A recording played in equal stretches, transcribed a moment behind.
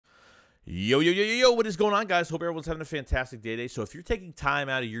Yo, yo, yo, yo, yo, what is going on, guys? Hope everyone's having a fantastic day today. So if you're taking time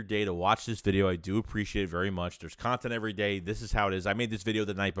out of your day to watch this video, I do appreciate it very much. There's content every day. This is how it is. I made this video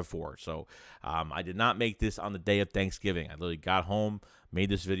the night before, so I did not make this on the day of Thanksgiving. I literally got home, made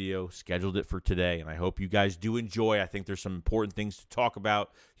this video, scheduled it for today, and I hope you guys do enjoy. I think there's some important things to talk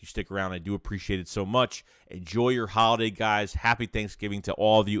about. If you stick around, I do appreciate it so much. Enjoy your holiday, guys. Happy Thanksgiving to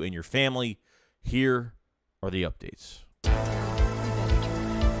all of you and your family. Here are the updates.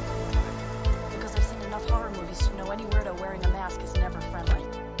 Horror movies to know any weirdo wearing a mask is never friendly.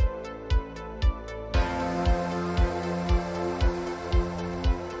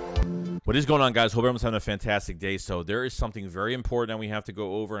 What is going on, guys? Hope everyone's having a fantastic day. So there is something very important that we have to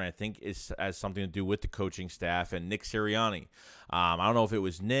go over, and I think it has something to do with the coaching staff and Nick Sirianni. I don't know if it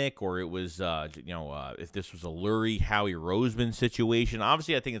was Nick or it was, if this was a Lurie, Howie Roseman situation.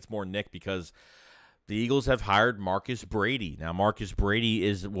 Obviously, I think it's more Nick because the Eagles have hired Marcus Brady. Now, Marcus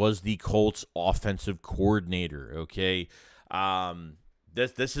Brady was the Colts offensive coordinator, okay?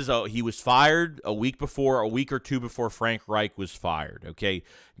 He was fired a week or two before Frank Reich was fired, okay?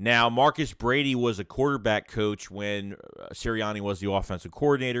 Now, Marcus Brady was a quarterback coach when Sirianni was the offensive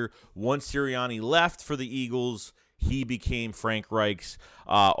coordinator. Once Sirianni left for the Eagles, he became Frank Reich's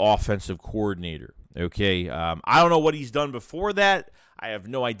offensive coordinator, okay? I don't know what he's done before that. I have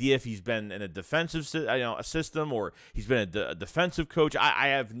no idea if he's been in a defensive system or he's been a defensive coach. I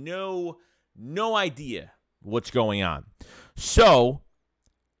have no idea what's going on. So,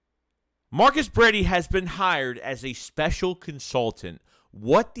 Marcus Brady has been hired as a special consultant.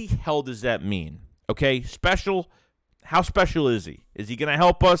 What the hell does that mean? Okay, special. How special is he? Is he going to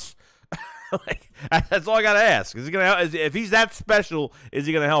help us? That's all I got to ask. Is he going to? If he's that special, is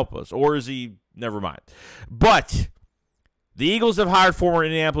he going to help us, or is he? Never mind. But the Eagles have hired former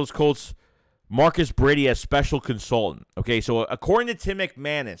Indianapolis Colts Marcus Brady as special consultant. Okay, so according to Tim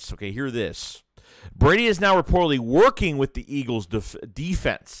McManus, okay, hear this. Brady is now reportedly working with the Eagles'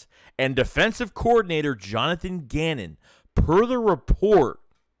 defense and defensive coordinator Jonathan Gannon, per the report,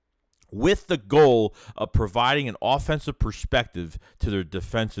 with the goal of providing an offensive perspective to their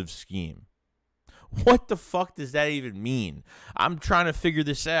defensive scheme. What the fuck does that even mean? I'm trying to figure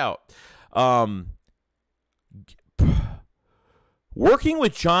this out. Working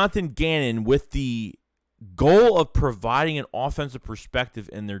with Jonathan Gannon with the goal of providing an offensive perspective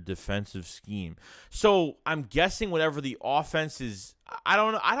in their defensive scheme. So I'm guessing whatever the offense is, I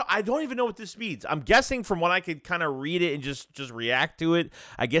don't even know what this means. I'm guessing from what I could kind of read it and just react to it.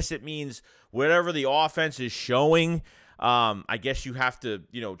 I guess it means whatever the offense is showing. I guess you have to,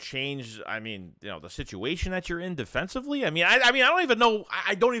 change. The situation that you're in defensively. I don't even know.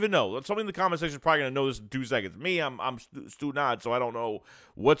 I don't even know. Somebody in the comment section is probably gonna know this in 2 seconds. Me, I'm Stu Nod, so I don't know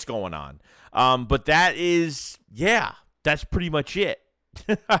what's going on. But that's pretty much it.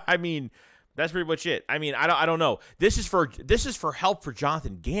 That's pretty much it. I don't know. This is for help for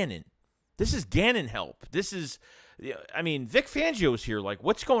Jonathan Gannon. This is Gannon help. This is. Vic Fangio's here. Like,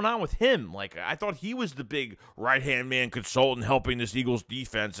 what's going on with him? Like, I thought he was the big right-hand man consultant helping this Eagles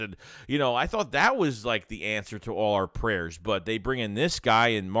defense. And, I thought that was, like, the answer to all our prayers. But they bring in this guy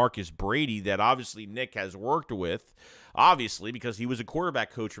and Marcus Brady that obviously Nick has worked with, obviously, because he was a quarterback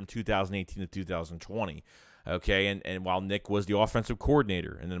coach from 2018 to 2020. Okay, and while Nick was the offensive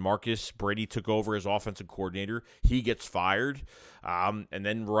coordinator, and then Marcus Brady took over as offensive coordinator, he gets fired, and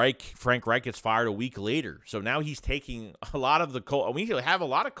then Frank Reich gets fired a week later. So now he's taking a lot of the Colts. We have a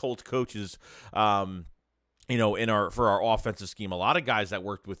lot of Colts coaches, for our offensive scheme. A lot of guys that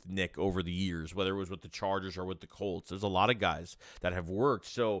worked with Nick over the years, whether it was with the Chargers or with the Colts. There's a lot of guys that have worked.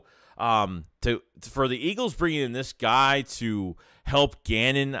 So for the Eagles bringing in this guy to help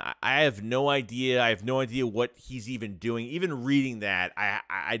Gannon, I have no idea. I have no idea what he's even doing. Even reading that, I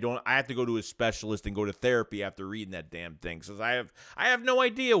have to go to a specialist and go to therapy after reading that damn thing, because I have no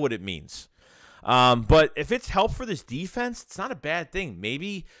idea what it means. But if it's help for this defense, it's not a bad thing.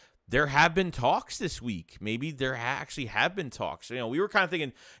 Maybe there have been talks this week. Maybe there actually have been talks. We were kind of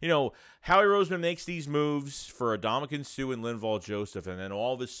thinking, Howie Roseman makes these moves for Ndamukong Suh and Linval Joseph, and then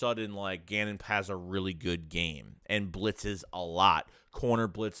all of a sudden, like, Gannon has a really good game and blitzes a lot. Corner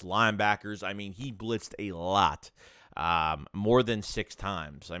blitz, linebackers. He blitzed a lot, more than 6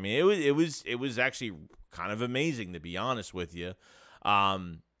 times. It was actually kind of amazing, to be honest with you.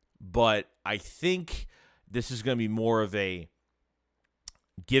 But I think this is going to be more of a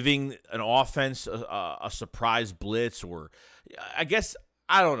giving an offense a surprise blitz, or I guess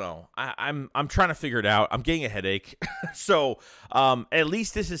I don't know. I'm trying to figure it out. I'm getting a headache. So at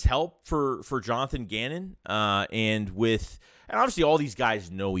least this is help for Jonathan Gannon. And obviously all these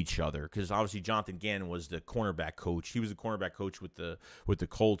guys know each other because obviously Jonathan Gannon was the cornerback coach. He was the cornerback coach with the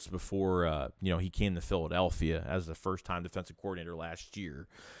Colts before he came to Philadelphia as the first-time defensive coordinator last year.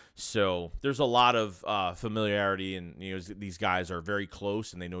 So there's a lot of familiarity, and these guys are very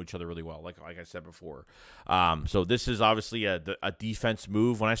close and they know each other really well. Like I said before. So this is obviously a defense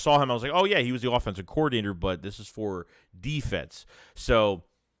move. When I saw him, I was like, oh yeah, he was the offensive coordinator, but this is for defense. So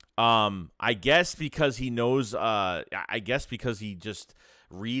I guess because he knows. I guess because he just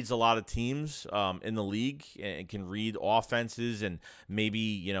reads a lot of teams in the league and can read offenses, and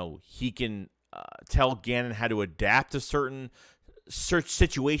maybe he can tell Gannon how to adapt to certain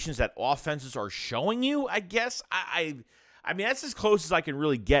situations that offenses are showing you. I guess I mean that's as close as I can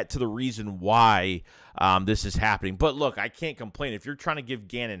really get to the reason why this is happening. But look, I can't complain. If you're trying to give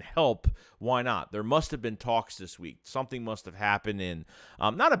Gannon help, why not? There must have been talks this week. Something must have happened, and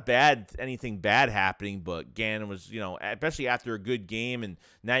not anything bad happening, but Gannon was, especially after a good game, and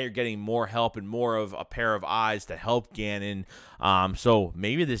now you're getting more help and more of a pair of eyes to help Gannon. So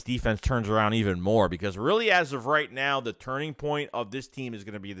maybe this defense turns around even more, because really as of right now, the turning point of this team is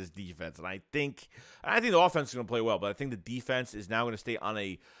going to be this defense. And I think the offense is going to play well, but I think the defense is now going to stay on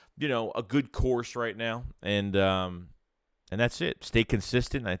a good course right now, and that's it. Stay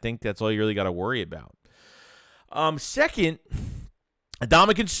consistent. I think that's all you really got to worry about. Second,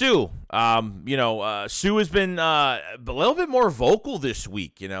 Ndamukong Suh. Suh has been a little bit more vocal this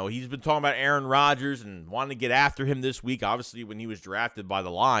week. He's been talking about Aaron Rodgers and wanting to get after him this week. Obviously, when he was drafted by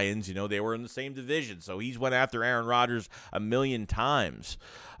the Lions, they were in the same division, so he's went after Aaron Rodgers a million times.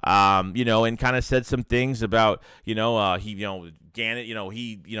 And kind of said some things about, Gannon,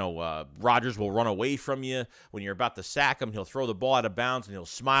 Rodgers will run away from you when you're about to sack him. He'll throw the ball out of bounds and he'll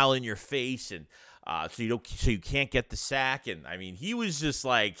smile in your face, and so you can't get the sack. And I mean, he was just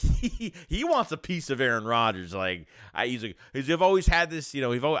like he wants a piece of Aaron Rodgers. Like I've always had this.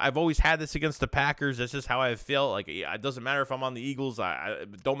 I've always had this against the Packers. That's just how I feel. Like it doesn't matter if I'm on the Eagles.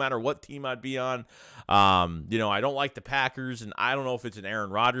 It don't matter what team I'd be on. I don't like the Packers, and I don't know if it's an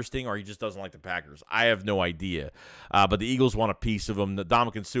Aaron Rodgers thing or he just doesn't like the Packers. I have no idea. But the Eagles want a piece of him. The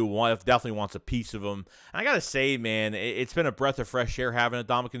Ndamukong Suh definitely wants a piece of him. And I gotta say, man, it's been a breath of fresh air having a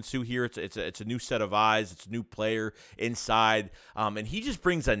Ndamukong Suh here. It's a new set of eyes. It's a new player inside, and he just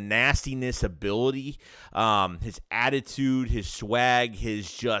brings a nastiness ability. His attitude, his swag, he's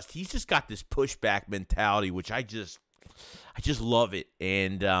just got this pushback mentality, which I just love it,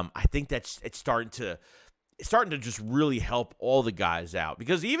 and I think it's starting to just really help all the guys out,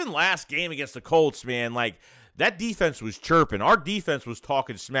 because even last game against the Colts, man, like that defense was chirping. Our defense was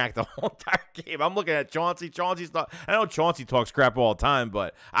talking smack the whole entire game. I'm looking at Chauncey. I know Chauncey talks crap all the time,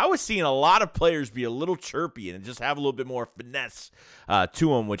 but I was seeing a lot of players be a little chirpy and just have a little bit more finesse to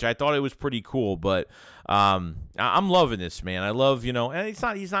them, which I thought it was pretty cool. But I'm loving this, man. I love, and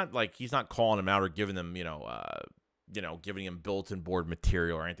he's not calling them out or giving them, giving him bulletin board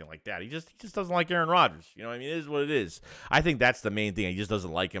material or anything like that. He just doesn't like Aaron Rodgers. It is what it is. I think that's the main thing. He just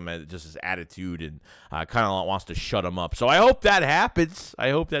doesn't like him, just his attitude, and kind of wants to shut him up. So I hope that happens.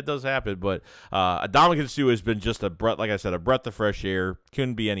 I hope that does happen. But Ndamukong Suh has been just a breath of fresh air.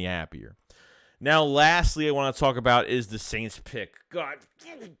 Couldn't be any happier. Now, lastly, I want to talk about is the Saints pick. God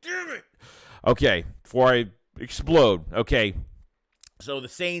damn it. Okay, before I explode, okay. So the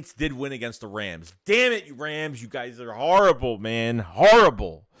Saints did win against the Rams. Damn it, you Rams. You guys are horrible, man.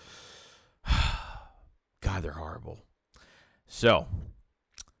 Horrible. God, they're horrible. So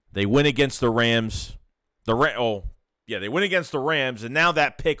they win against the Rams. They win against the Rams, and now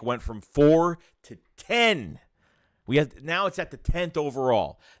that pick went from 4 to 10. Now it's at the 10th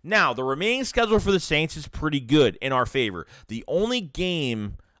overall. Now, the remaining schedule for the Saints is pretty good in our favor. The only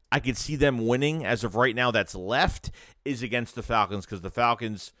game I could see them winning as of right now that's left is against the Falcons, because the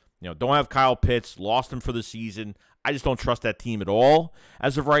Falcons, don't have Kyle Pitts, lost him for the season. I just don't trust that team at all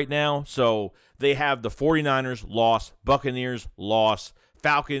as of right now. So they have the 49ers loss, Buccaneers loss,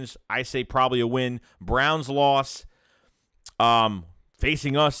 Falcons, I say probably a win, Browns loss,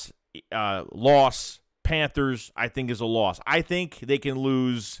 facing us, loss, Panthers, I think is a loss. I think they can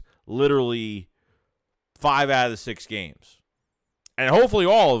lose literally 5 out of the 6 games. And hopefully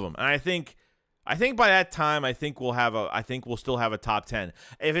all of them. And I think by that time, I think we'll still have a top 10.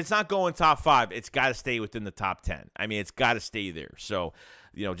 If it's not going top 5, it's got to stay within the top 10. I mean, it's got to stay there. So,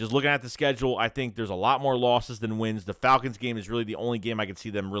 just looking at the schedule, I think there's a lot more losses than wins. The Falcons game is really the only game I can see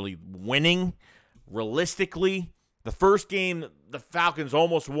them really winning realistically. The first game, the Falcons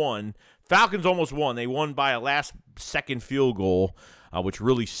almost won. They won by a last-second field goal, which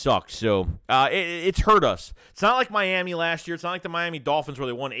really sucked. So it's hurt us. It's not like Miami last year. It's not like the Miami Dolphins where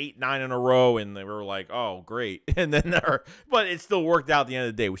they won 8, 9 in a row, and they were like, oh, great. And then, but it still worked out at the end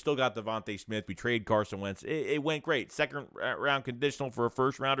of the day. We still got Devontae Smith. We traded Carson Wentz. It went great. Second round conditional for a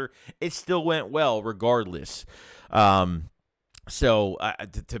first rounder. It still went well regardless. So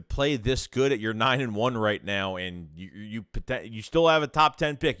to play this good at your 9-1 right now, and you still have a top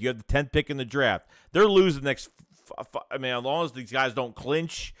 10 pick. You have the 10th pick in the draft. They're losing the next. I mean, as long as these guys don't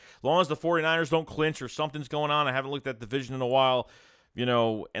clinch, as long as the 49ers don't clinch or something's going on. I haven't looked at the division in a while,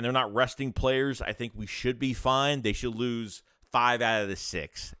 and they're not resting players. I think we should be fine. They should lose 5 out of the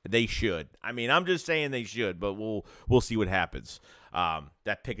 6. They should. I mean, I'm just saying they should, but we'll see what happens.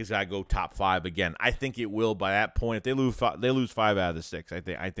 That pick has got to go top 5 again. I think it will by that point. If they lose 5 out of the 6.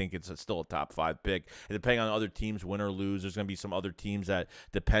 I think it's still a top 5 pick. And depending on other teams win or lose, there's going to be some other teams that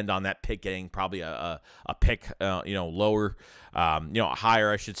depend on that pick getting probably a pick lower,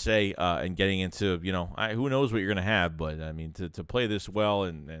 higher I should say, and getting into who knows what you're going to have. But I mean to play this well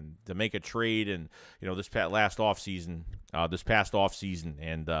and to make a trade and this past off season,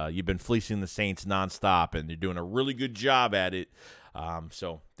 and you've been fleecing the Saints nonstop, and you're doing a really good job at it.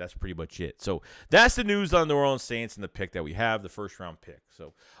 So that's pretty much it. So that's the news on the New Orleans Saints and the pick that we have, the first-round pick.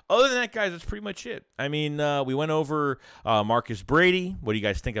 So other than that, guys, that's pretty much it. I mean, we went over Marcus Brady. What do you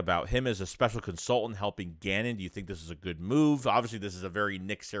guys think about him as a special consultant helping Gannon? Do you think this is a good move? Obviously, this is a very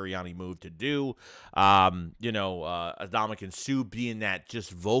Nick Sirianni move to do. Ndamukong Suh being that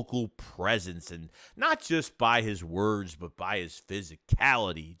just vocal presence, and not just by his words, but by his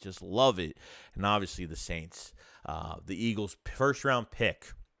physicality. Just love it. And obviously the Saints. The Eagles' first-round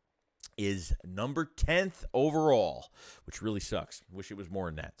pick is number 10th overall, which really sucks. Wish it was more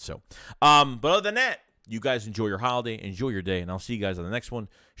than that. So, but other than that, you guys enjoy your holiday, enjoy your day, and I'll see you guys on the next one.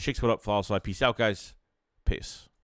 SHAKESQUAD up, follow us. Peace out, guys. Peace.